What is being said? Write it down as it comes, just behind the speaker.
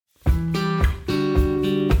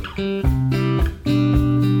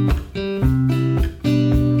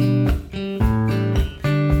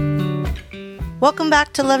Welcome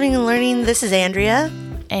back to Loving and Learning. This is Andrea.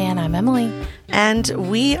 And I'm Emily. And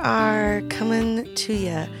we are coming to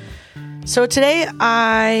you. So today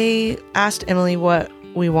I asked Emily what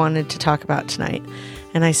we wanted to talk about tonight.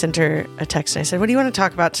 And I sent her a text and I said, what do you want to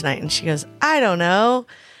talk about tonight? And she goes, I don't know.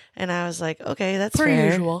 And I was like, okay, that's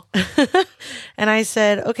fair. Usual. And I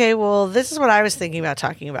said, okay, well, this is what I was thinking about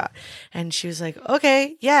talking about. And she was like,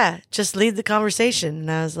 okay, yeah, just lead the conversation.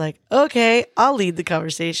 And I was like, okay, I'll lead the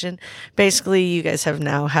conversation. Basically, you guys have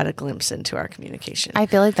now had a glimpse into our communication. I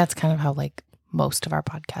feel like that's kind of how most of our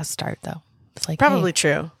podcasts start, though. It's like Probably hey,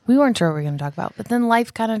 true. We weren't sure what we were going to talk about, but then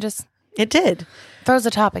life kind of just It did. throws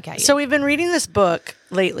a topic at you. So we've been reading this book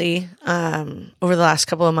lately. Over the last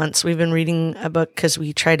couple of months, we've been reading a book because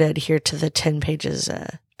we try to adhere to the 10 pages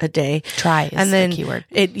a day. Try is and then the keyword.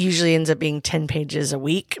 It usually ends up being 10 pages a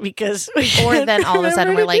week because Or then all of a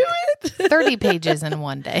sudden we're like 30 30 pages in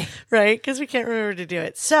one day. Right, because we can't remember to do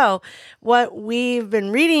it. So what we've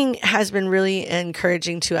been reading has been really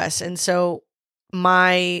encouraging to us. And so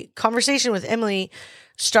my conversation with Emily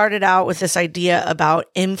started out with this idea about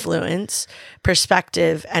influence,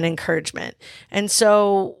 perspective, and encouragement. And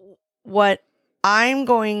so what I'm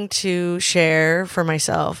going to share for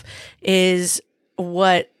myself is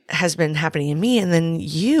what has been happening in me. And then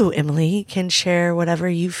you, Emily, can share whatever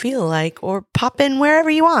you feel like or pop in wherever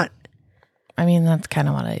you want. I mean, that's kind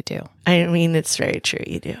of what I do. I mean, it's very true.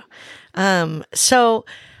 You do. So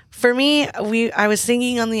for me, I was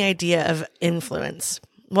thinking on the idea of influence.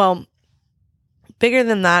 Well, bigger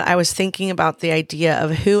than that, I was thinking about the idea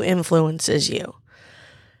of who influences you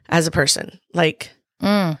as a person. Like,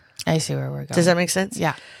 I see where we're going. Does that make sense?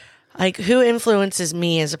 Yeah. Like, who influences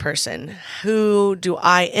me as a person? Who do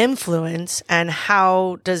I influence? And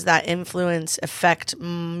how does that influence affect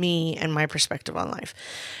me and my perspective on life?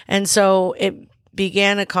 And so it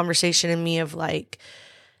began a conversation in me of like,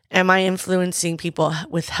 am I influencing people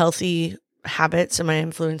with healthy habits? Am I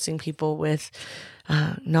influencing people with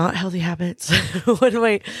not healthy habits?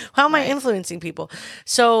 How am I influencing people?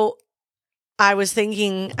 So I was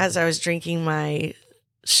thinking as I was drinking my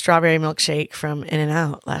strawberry milkshake from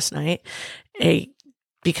In-N-Out last night,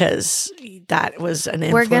 because that was an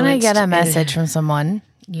influence. We're going to get a message from someone,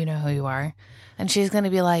 you know who you are, and she's going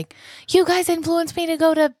to be like, you guys influenced me to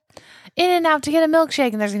go to In-N-Out to get a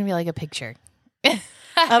milkshake, and there's going to be like a picture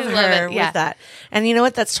of her with that. And you know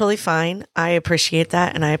what? That's totally fine. I appreciate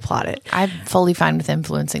that and I applaud it. I'm fully fine with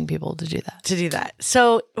influencing people to do that.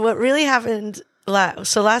 So what really happened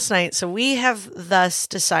last night, so we have thus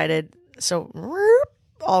decided, so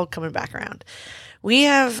all coming back around.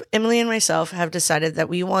 Emily and myself have decided that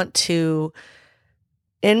we want to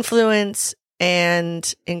influence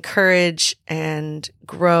and encourage and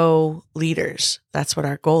grow leaders. That's what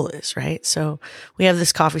our goal is, right? So we have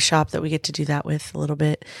this coffee shop that we get to do that with a little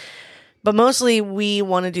bit. But mostly we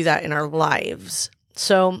want to do that in our lives.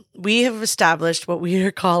 So we have established what we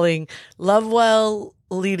are calling Love Well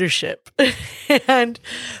Leadership. And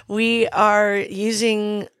we are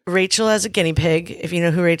using Rachel as a guinea pig. If you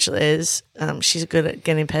know who Rachel is, she's good at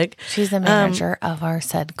guinea pig. She's the manager of our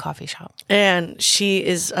said coffee shop. And she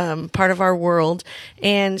is part of our world.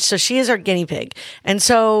 And so she is our guinea pig. And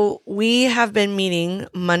so we have been meeting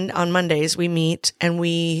on Mondays. We meet and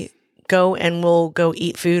we go and we'll go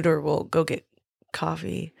eat food or we'll go get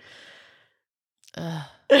coffee.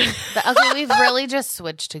 Okay, we've really just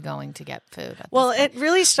switched to going to get food. Well, it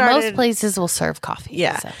really started. Most places will serve coffee.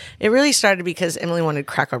 Yeah, so. It really started because Emily wanted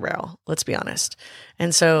Cracker Barrel. Let's be honest,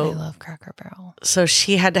 and so I love Cracker Barrel. So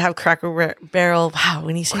she had to have Cracker Barrel. Wow,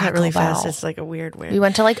 when you say that really fast, it's like a weird word. We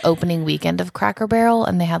went to opening weekend of Cracker Barrel,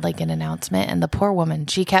 and they had an announcement, and the poor woman,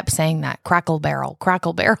 she kept saying that Crackle Barrel,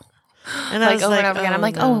 Crackle Barrel. And I was over and over again. I'm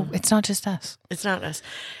like, no. It's not just us. It's not us.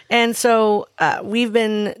 And so we've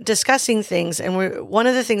been discussing things, and one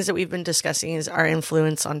of the things that we've been discussing is our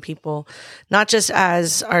influence on people, not just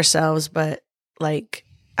as ourselves, but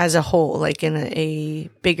as a whole, in a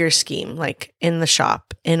bigger scheme, in the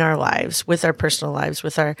shop, in our lives, with our personal lives,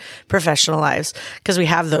 with our professional lives, because we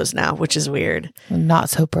have those now, which is weird. Not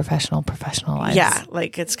so professional lives. Yeah,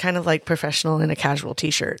 it's kind of like professional in a casual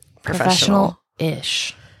t-shirt.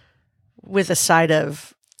 Professional-ish. With a side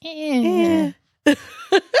of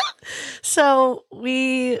So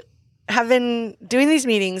we have been doing these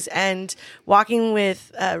meetings and walking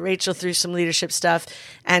with Rachel through some leadership stuff,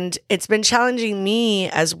 and it's been challenging me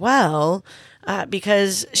as well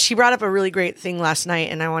because she brought up a really great thing last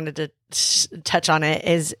night, and I wanted to touch on it.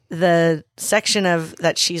 Is the section of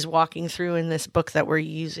that she's walking through in this book that we're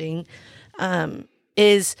using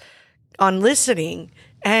is on listening.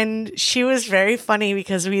 And she was very funny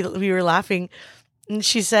because we were laughing. And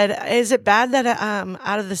she said, "Is it bad that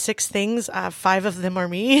out of the 6 things, 5 of them are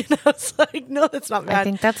me?" And I was like, "No, that's not bad." I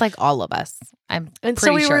think that's like all of us. And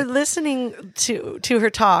so we were listening to her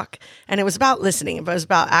talk, and it was about listening, but it was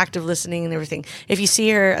about active listening and everything. If you see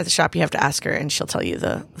her at the shop, you have to ask her, and she'll tell you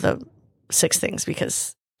the 6 things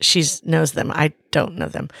because she knows them. I don't know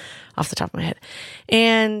them off the top of my head.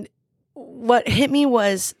 And what hit me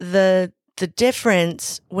was the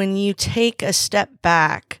difference when you take a step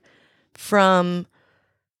back from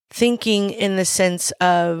thinking in the sense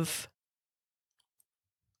of,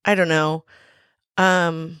 I don't know,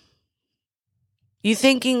 you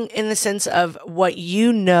thinking in the sense of what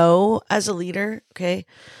you know as a leader, okay,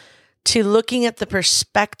 to looking at the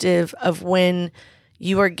perspective of when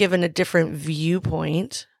you are given a different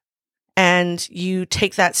viewpoint and you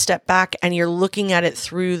take that step back and you're looking at it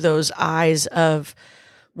through those eyes of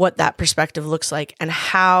what that perspective looks like and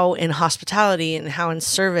how in hospitality and how in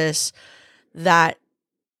service that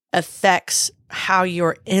affects how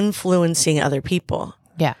you're influencing other people.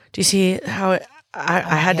 Yeah. Do you see how I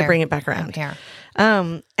had to bring it back around?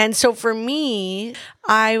 And so for me,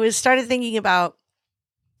 I started thinking about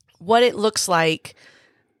what it looks like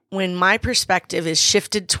when my perspective is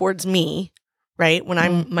shifted towards me, right?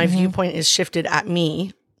 When my viewpoint is shifted at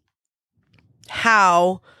me,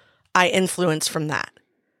 how I influence from that.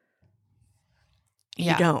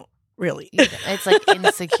 Yeah. You don't really. It's like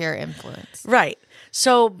insecure influence. Right.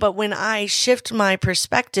 So, but when I shift my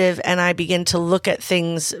perspective and I begin to look at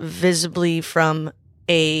things visibly from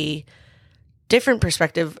a different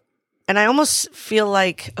perspective, and I almost feel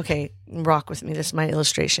like, okay, rock with me. This is my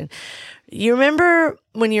illustration. You remember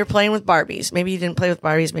when you were playing with Barbies? Maybe you didn't play with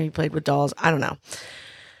Barbies. Maybe you played with dolls. I don't know.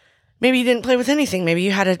 Maybe you didn't play with anything. Maybe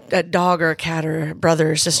you had a dog or a cat or a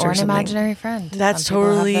brother or sister or or something. Imaginary friend. That's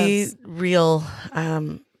totally real.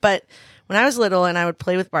 But when I was little and I would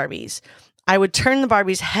play with Barbies, I would turn the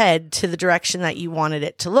Barbie's head to the direction that you wanted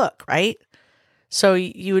it to look, right? So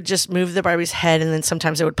you would just move the Barbie's head, and then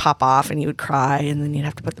sometimes it would pop off and you would cry, and then you'd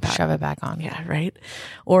have to put the shove it back on. Yeah, right?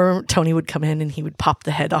 Or Tony would come in and he would pop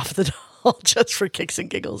the head off the doll just for kicks and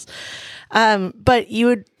giggles. But you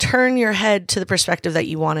would turn your head to the perspective that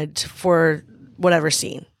you wanted for whatever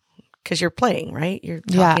scene because you're playing, right? You're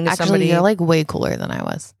talking to somebody. You're like way cooler than I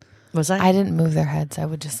was. Was I? I didn't move their heads. I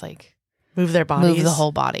would just like move their bodies. Move the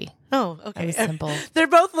whole body. Oh, okay. Was simple. They're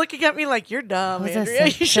both looking at me like, you're dumb, Andrea.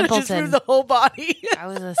 You should have just moved the whole body. I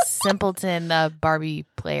was a simpleton Barbie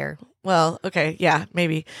player. Well, okay. Yeah,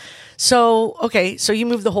 maybe. So, okay. So you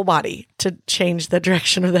move the whole body to change the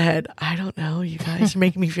direction of the head. I don't know. You guys are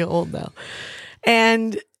making me feel old now.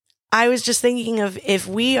 And I was just thinking of if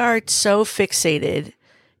we are so fixated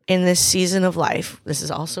in this season of life, this is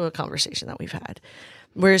also a conversation that we've had.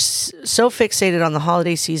 We're so fixated on the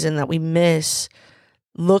holiday season that we miss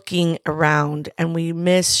looking around and we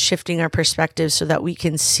miss shifting our perspective so that we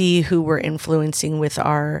can see who we're influencing with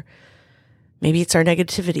maybe it's our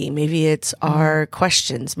negativity, maybe it's our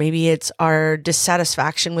questions, maybe it's our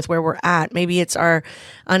dissatisfaction with where we're at, maybe it's our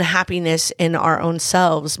unhappiness in our own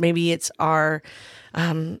selves, maybe it's our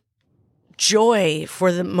joy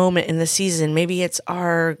for the moment in the season, maybe it's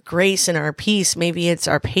our grace and our peace, maybe it's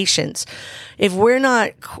our patience. If we're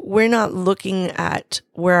not looking at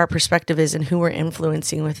where our perspective is and who we're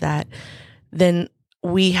influencing with that, then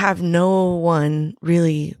we have no one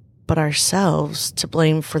really but ourselves to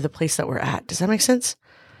blame for the place that we're at. Does that make sense?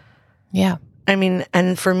 Yeah. I mean,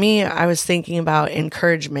 and for me, I was thinking about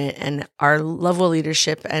encouragement and our level of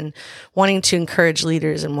leadership and wanting to encourage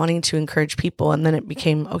leaders and wanting to encourage people. And then it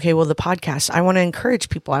became, okay, well, the podcast, I want to encourage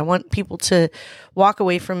people. I want people to walk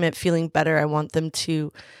away from it feeling better. I want them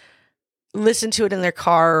to listen to it in their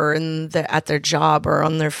car or at their job or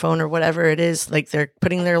on their phone or whatever it is. Like they're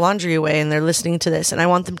putting their laundry away and they're listening to this. And I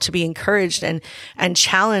want them to be encouraged and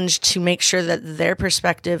challenged to make sure that their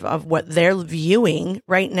perspective of what they're viewing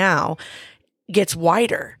right now gets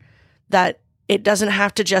wider, that it doesn't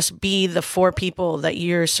have to just be the 4 people that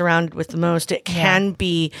you're surrounded with the most. It can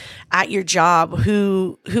be at your job.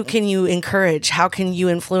 Who can you encourage? How can you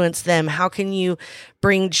influence them? How can you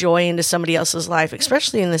bring joy into somebody else's life?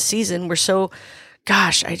 Especially in this season, we're so,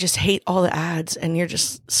 gosh, I just hate all the ads and you're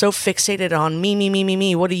just so fixated on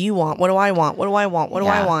me. What do you want? What do I want? What do I want? What do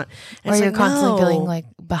I want? And or you're constantly feeling like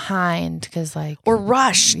behind because or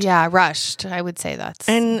rushed. Yeah, rushed. I would say that's.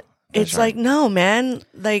 And it's like, no, man.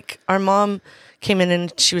 Like our mom came in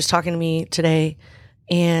and she was talking to me today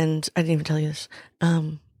and I didn't even tell you this.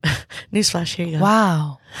 Newsflash, here you go.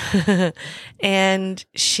 Wow. And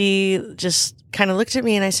she just kind of looked at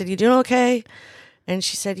me and I said, "You doing okay?" And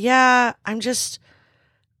she said, "Yeah,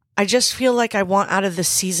 I I just feel like I want out of this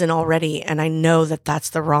season already. And I know that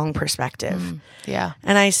that's the wrong perspective. Yeah.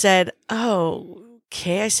 And I said, oh,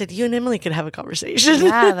 okay. I said, you and Emily could have a conversation.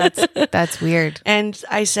 Yeah, that's weird. And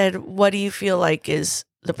I said, what do you feel like is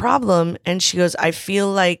the problem? And she goes, I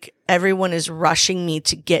feel like everyone is rushing me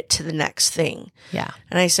to get to the next thing. Yeah.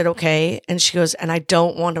 And I said, okay. And she goes, and I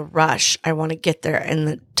don't want to rush. I want to get there in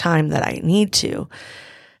the time that I need to.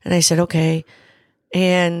 And I said, okay.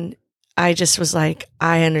 And I just was like,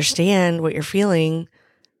 I understand what you're feeling,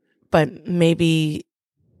 but maybe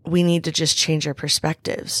we need to just change our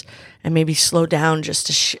perspectives and maybe slow down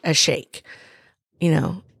just a shake, you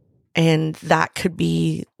know, and that could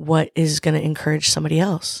be what is going to encourage somebody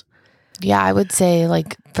else. Yeah, I would say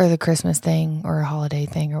like for the Christmas thing or a holiday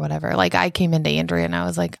thing or whatever, like I came into Andrea and I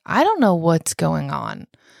was like, I don't know what's going on,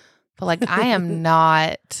 but like I am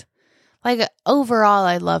not like overall,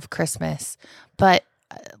 I love Christmas, but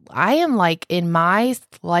I am like in my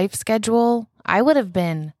life schedule,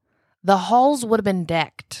 the halls would have been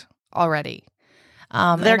decked already.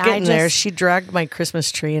 They're getting there. She dragged my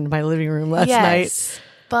Christmas tree into my living room last night.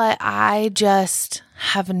 But I just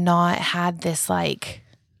have not had this like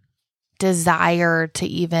desire to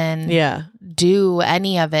even do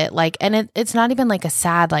any of it. Like, and it's not even like a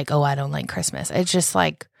sad, like, oh, I don't like Christmas. It's just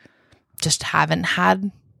like, just haven't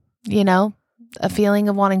had, you know, a feeling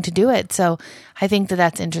of wanting to do it. So I think that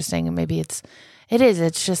that's interesting. And maybe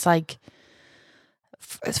it's just like,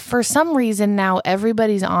 for some reason now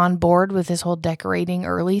everybody's on board with this whole decorating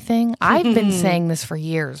early thing. I've been saying this for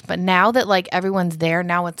years, but now that like everyone's there,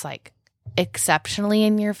 now it's like exceptionally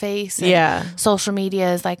in your face. And social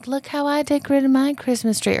media is like, look how I decorated my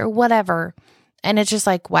Christmas tree or whatever. And it's just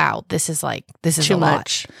like, wow, this is too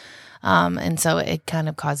much. And so it kind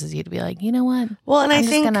of causes you to be like, you know what? Well, and I'm I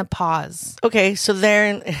think just going to pause. Okay. So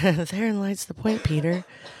therein lies the point, Peter.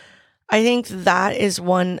 I think that is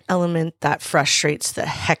one element that frustrates the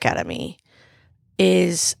heck out of me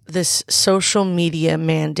is this social media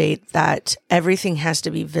mandate that everything has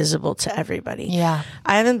to be visible to everybody. Yeah.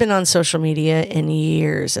 I haven't been on social media in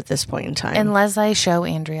years at this point in time. Unless I show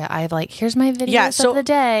Andrea, I have like, here's my videos of the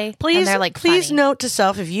day. Please, and they're like, please funny. note to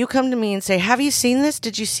self, if you come to me and say, have you seen this?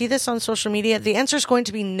 Did you see this on social media? The answer is going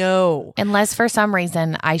to be no. Unless for some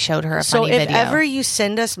reason I showed her a funny video. video. So if ever you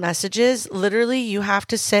send us messages, literally you have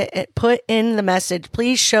to put in the message,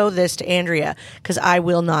 please show this to Andrea because I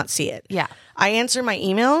will not see it. Yeah. I answer my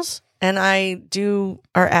emails and I do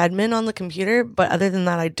our admin on the computer, but other than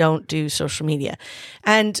that, I don't do social media.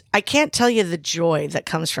 And I can't tell you the joy that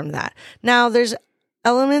comes from that. Now, there's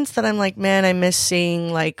elements that I'm like, man, I miss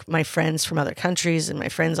seeing like my friends from other countries and my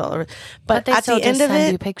friends all over. But they at still the end just of send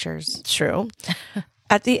it, you pictures. True.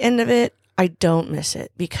 At the end of it, I don't miss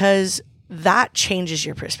it because that changes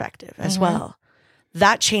your perspective as well.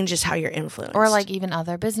 That changes how you're influenced. Or like even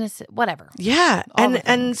other businesses, whatever. Yeah.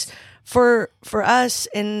 And for us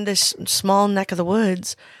in this small neck of the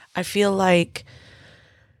woods, I feel like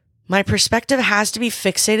my perspective has to be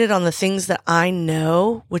fixated on the things that I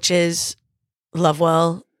know, which is love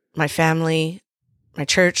well, my family, my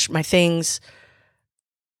church, my things.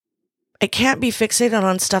 It can't be fixated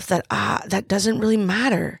on stuff that doesn't really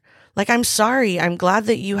matter. Like, I'm sorry. I'm glad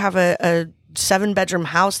that you have a 7-bedroom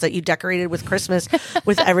house that you decorated with Christmas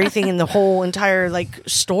with everything in the whole entire like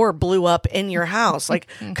store blew up in your house. Like,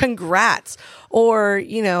 congrats. Or,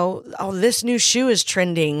 you know, oh, this new shoe is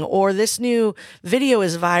trending, or this new video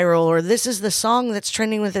is viral, or this is the song that's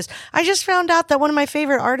trending with this. I just found out that one of my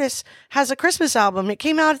favorite artists has a Christmas album. It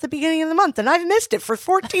came out at the beginning of the month and I've missed it for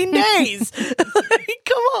 14 days. Like,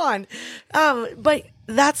 come on. But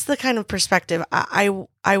that's the kind of perspective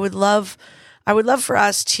I would love for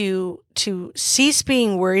us to cease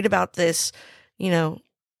being worried about this,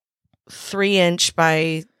 3-inch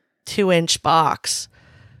by 2-inch box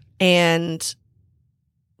and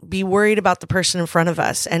be worried about the person in front of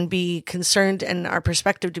us and be concerned and our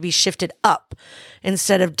perspective to be shifted up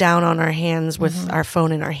instead of down on our hands with our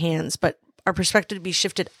phone in our hands, but our perspective to be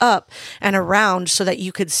shifted up and around so that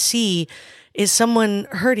you could see, is someone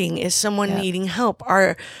hurting? Is someone needing help?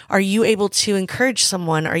 Are you able to encourage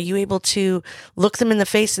someone? Are you able to look them in the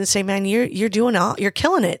face and say, man, you're doing you're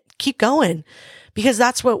killing it. Keep going. Because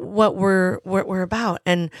that's what we're about.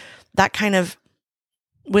 And that kind of,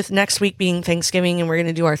 with next week being Thanksgiving, and we're going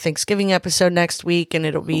to do our Thanksgiving episode next week, and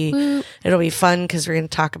it'll be fun because we're going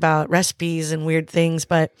to talk about recipes and weird things.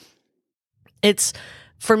 But it's,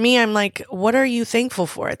 for me, I'm like, what are you thankful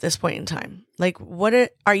for at this point in time? Like,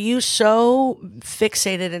 are you so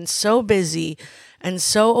fixated and so busy and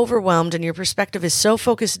so overwhelmed, and your perspective is so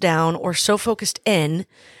focused down or so focused in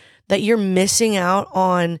that you're missing out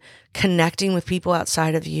on connecting with people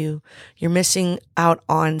outside of you. You're missing out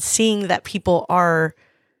on seeing that people are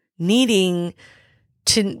needing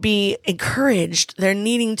to be encouraged. They're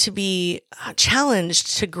needing to be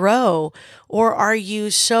challenged to grow. Or are you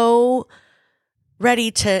so ready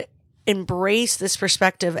to embrace this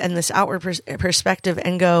perspective and this outward perspective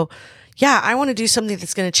and go, yeah, I want to do something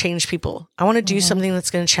that's going to change people. I want to do something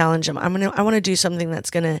that's going to challenge them. I want to do something that's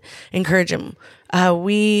going to encourage them.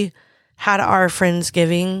 We had our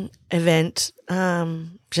Friendsgiving event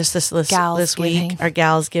just this week, our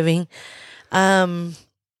Gals Giving. And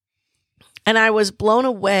I was blown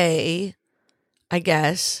away, I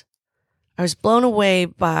guess. I was blown away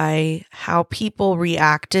by how people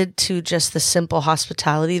reacted to just the simple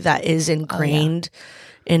hospitality that is ingrained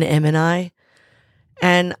in Em and I.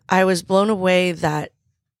 And I was blown away that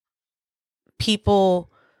people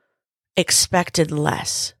expected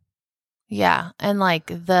less. Yeah. And like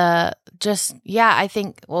I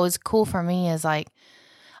think what was cool for me is like,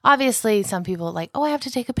 obviously some people like, oh, I have to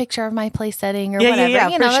take a picture of my place setting or whatever. Yeah,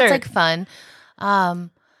 you know, sure. that's like fun.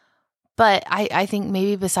 But I think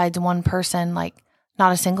maybe besides one person, like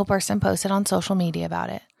not a single person posted on social media about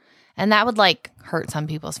it. And that would like hurt some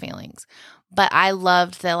people's feelings. But I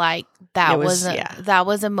loved that, like, that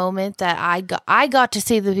was a moment that I got to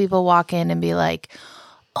see the people walk in and be like,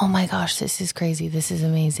 oh my gosh, this is crazy. This is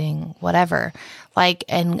amazing. Whatever. Like,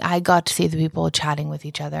 and I got to see the people chatting with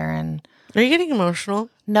each other. And are you getting emotional?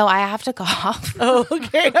 No, I have to cough. Oh,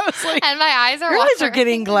 okay. I was like, and my eyes are your eyes are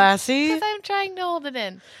getting glassy because I'm trying to hold it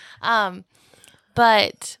in.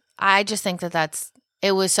 But I just think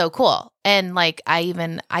it was so cool. And like, I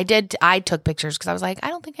took pictures because I was like, I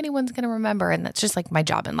don't think anyone's going to remember. And that's just like my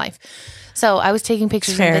job in life. So I was taking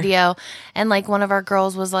pictures and video. And like one of our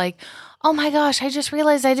girls was like, oh my gosh, I just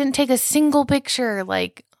realized I didn't take a single picture.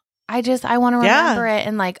 Like, I want to remember it.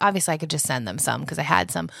 And like, obviously I could just send them some because I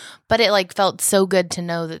had some, but it like felt so good to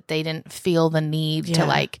know that they didn't feel the need to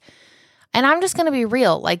like, and I'm just going to be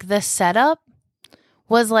real. Like the setup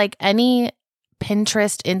was like any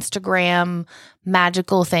Pinterest, Instagram,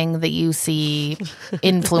 magical thing that you see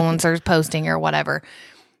influencers posting or whatever.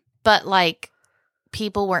 But like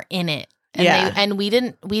people were in it. And we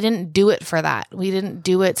didn't do it for that. We didn't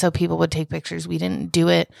do it so people would take pictures. We didn't do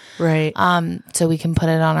it so we can put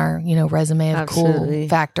it on our, resume of cool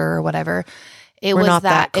factor or whatever. It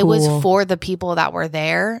was for the people that were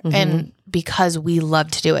there, and because we love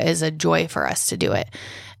to do it, is a joy for us to do it.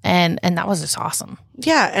 And that was just awesome.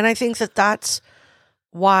 Yeah, and I think that's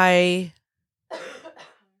why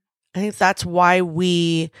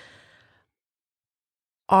we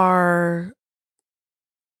are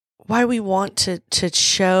why we want to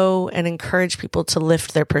show and encourage people to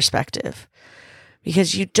lift their perspective,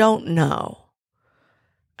 because you don't know.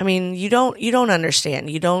 I mean, you don't understand.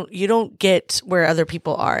 You don't get where other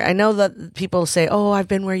people are. I know that people say, "Oh, I've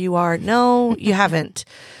been where you are." No, you haven't.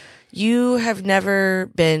 You have never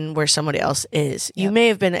been where somebody else is. Yep. You may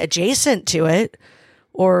have been adjacent to it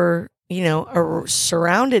or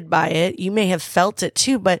surrounded by it. You may have felt it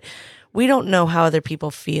too, but we don't know how other people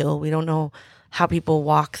feel. We don't know how people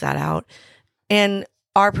walk that out. And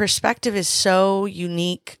our perspective is so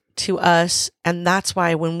unique to us. And that's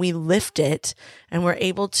why when we lift it and we're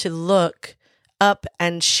able to look up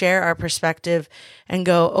and share our perspective and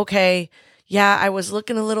go, okay, yeah, I was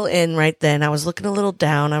looking a little in right then. I was looking a little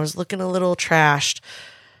down. I was looking a little trashed.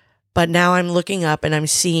 But now I'm looking up and I'm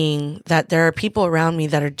seeing that there are people around me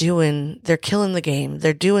that they're killing the game.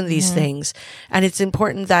 They're doing these things. And it's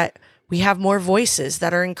important that we have more voices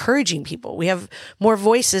that are encouraging people. We have more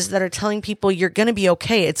voices that are telling people you're going to be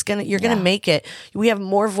okay. You're going to make it. We have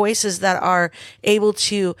more voices that are able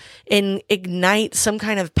to ignite some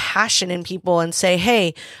kind of passion in people and say,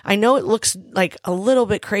 hey, I know it looks like a little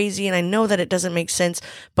bit crazy and I know that it doesn't make sense,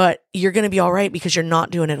 but you're going to be all right because you're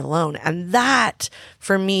not doing it alone. And that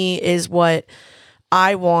for me is what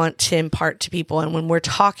I want to impart to people. And when we're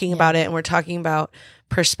talking about it and we're talking about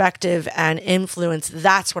perspective and influence,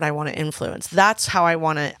 that's what I want to influence. That's how I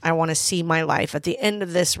want to see my life at the end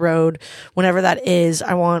of this road, whenever that is.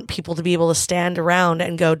 I want people to be able to stand around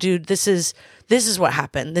and go, dude, this is what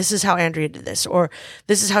happened. This is how Andrea did this, or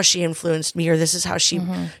this is how she influenced me, or this is how she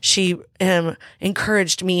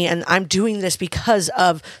encouraged me. And I'm doing this because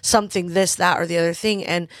of something, this, that, or the other thing.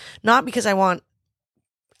 And not because I want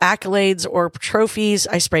accolades or trophies.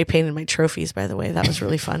 I spray painted my trophies, by the way. That was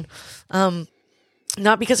really fun.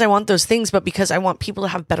 Not because I want those things, but because I want people to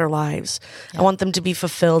have better lives. Yeah. I want them to be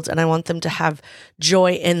fulfilled, and I want them to have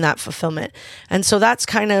joy in that fulfillment. And so that's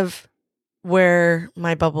kind of where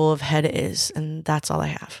my bubble of head is, and that's all I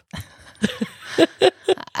have.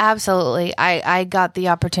 Absolutely. I got the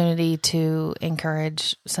opportunity to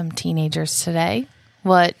encourage some teenagers today,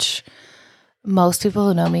 which most people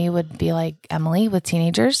who know me would be like, Emily, with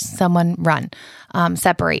teenagers, someone run,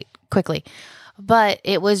 separate quickly. But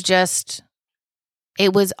it was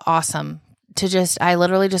awesome to I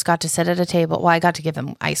literally just got to sit at a table. Well, I got to give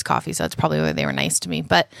them iced coffee, so that's probably why they were nice to me.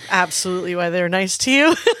 But absolutely why they were nice to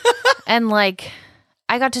you. And like,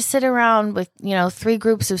 I got to sit around with, 3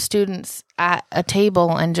 groups of students at a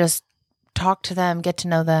table and just talk to them, get to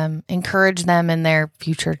know them, encourage them in their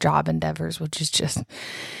future job endeavors, which is just,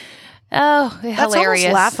 hilarious. That's almost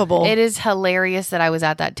laughable. It is hilarious that I was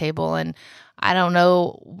at that table. And I don't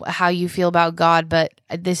know how you feel about God, but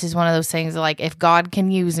this is one of those things that, like, if God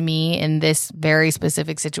can use me in this very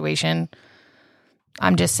specific situation,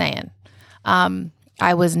 I'm just saying.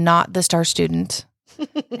 I was not the star student.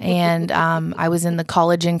 And I was in the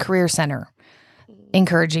college and career center,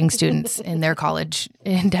 encouraging students in their college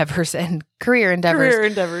endeavors and career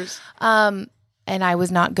endeavors. And I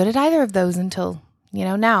was not good at either of those until,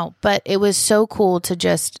 now. But it was so cool to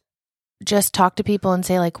just talk to people and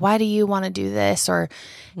say, like, why do you want to do this? Or,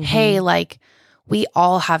 hey, like, we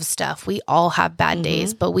all have stuff. We all have bad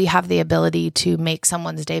days, but we have the ability to make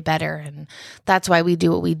someone's day better. And that's why we do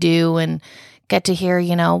what we do, and get to hear,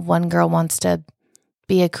 one girl wants to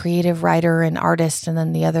be a creative writer and artist, and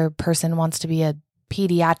then the other person wants to be a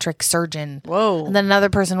pediatric surgeon. Whoa. And then another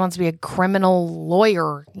person wants to be a criminal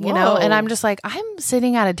lawyer, know? And I'm just like, I'm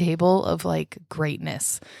sitting at a table of like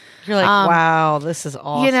greatness. You're like, wow, this is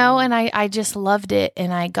awesome. And I just loved it,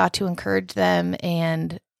 and I got to encourage them,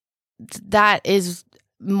 and that is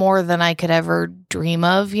more than I could ever dream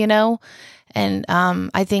of, And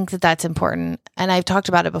I think that that's important. And I've talked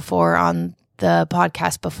about it before on the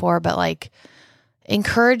podcast before, but like,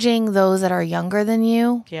 encouraging those that are younger than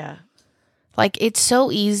you. Yeah. Like, it's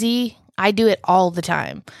so easy. I do it all the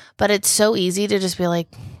time, but it's so easy to just be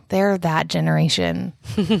like, they're that generation.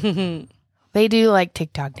 They do like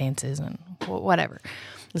TikTok dances and whatever.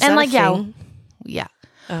 Is and that like, a thing? Yeah.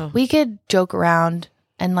 Oh. We could joke around,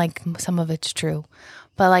 and like some of it's true,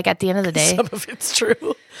 but like at the end of the day, some of it's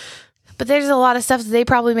true. But there's a lot of stuff that they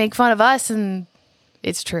probably make fun of us, and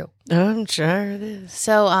it's true. I'm sure it is.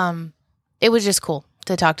 So, it was just cool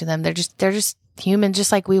to talk to them. They're just human,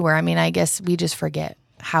 just like we were. I mean, I guess we just forget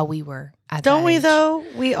how we were at Don't that we age. though?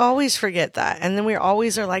 We always forget that. And then we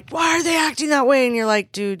always are like, why are they acting that way? And you're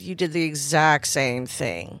like, dude, you did the exact same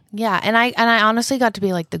thing. Yeah. And I honestly got to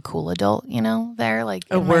be like the cool adult, there, like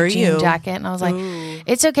in my jean jacket. And I was like,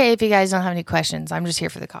 It's okay if you guys don't have any questions. I'm just here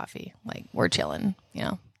for the coffee. Like, we're chilling,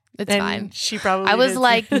 It's and fine. She probably I was did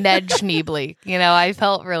like Ned Schneebly. I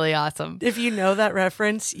felt really awesome. If you know that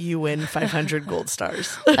reference, you win 500 gold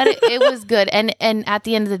stars. But it was good. And at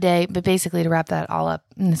the end of the day, but basically to wrap that all up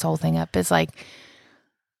and this whole thing up, is like,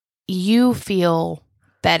 you feel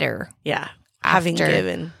better. Yeah. Having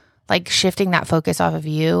given. Like, shifting that focus off of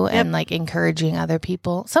you and like encouraging other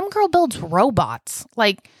people. Some girl builds robots.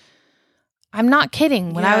 Like, I'm not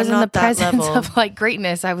kidding. When I was in the presence of like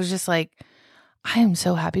greatness, I was just like, I am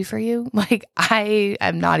so happy for you. Like, I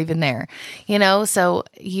am not even there, so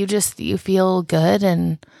you feel good,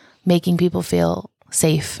 and making people feel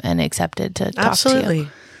safe and accepted to talk to you.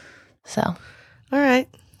 So, all right.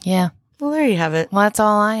 Yeah. Well, there you have it. Well, that's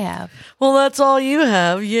all I have. Well, that's all you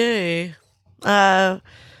have. Yay. Well,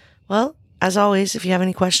 as always, if you have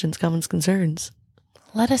any questions, comments, concerns,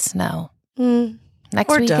 let us know.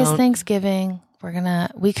 Next week is Thanksgiving.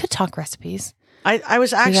 We could talk recipes. I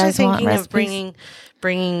was actually thinking of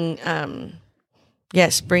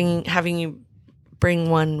having you bring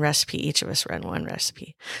one recipe. Each of us run one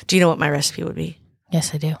recipe. Do you know what my recipe would be?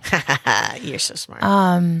 Yes, I do. You're so smart.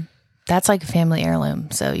 That's like a family heirloom.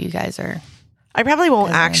 So you guys are. I probably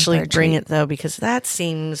won't actually bring it though, because that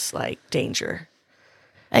seems like danger.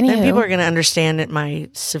 Anywho. Then people are going to understand my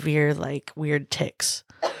severe, like, weird tics.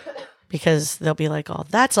 Because they'll be like, oh,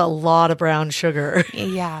 that's a lot of brown sugar.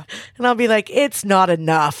 Yeah. And I'll be like, it's not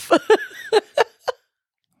enough.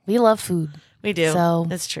 We love food. We do. So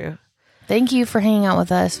that's true. Thank you for hanging out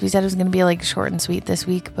with us. We said it was going to be like short and sweet this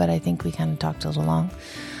week, but I think we kind of talked a little long.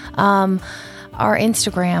 Our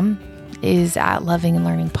Instagram is at Loving and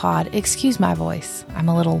Learning Pod. Excuse my voice. I'm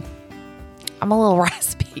a little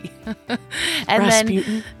raspy.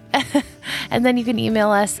 Rasputin. And then you can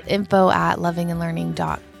email us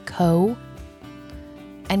info@lovingandlearning.co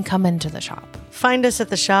and come into the shop. Find us at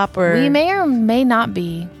the shop, or we may or may not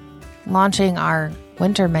be launching our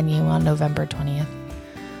winter menu on November 20th.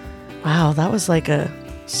 Wow, that was like a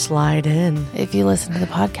slide in. If you listen to the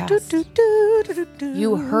podcast,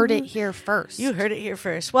 you heard it here first. You heard it here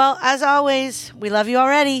first. Well, as always, we love you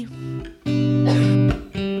already.